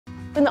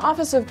In the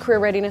Office of Career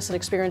Readiness and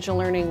Experiential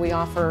Learning, we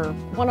offer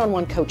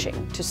one-on-one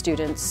coaching to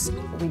students.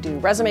 We do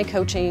resume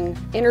coaching,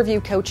 interview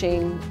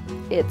coaching.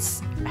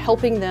 It's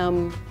helping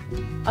them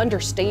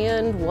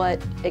understand what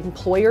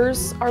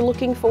employers are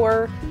looking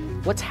for,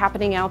 what's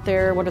happening out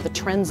there, what are the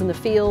trends in the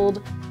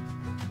field.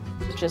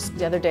 Just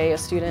the other day, a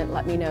student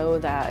let me know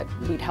that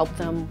we'd help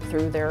them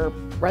through their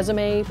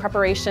resume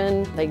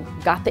preparation. They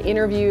got the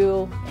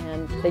interview,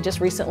 and they just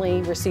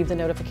recently received the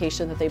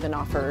notification that they've been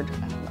offered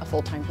a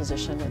full-time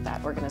position with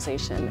that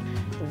organization.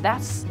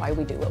 That's why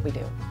we do what we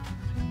do.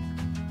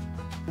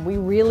 We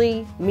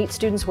really meet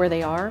students where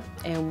they are,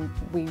 and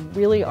we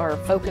really are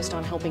focused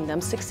on helping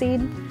them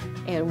succeed,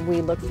 and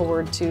we look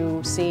forward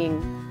to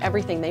seeing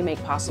everything they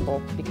make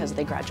possible because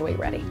they graduate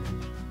ready.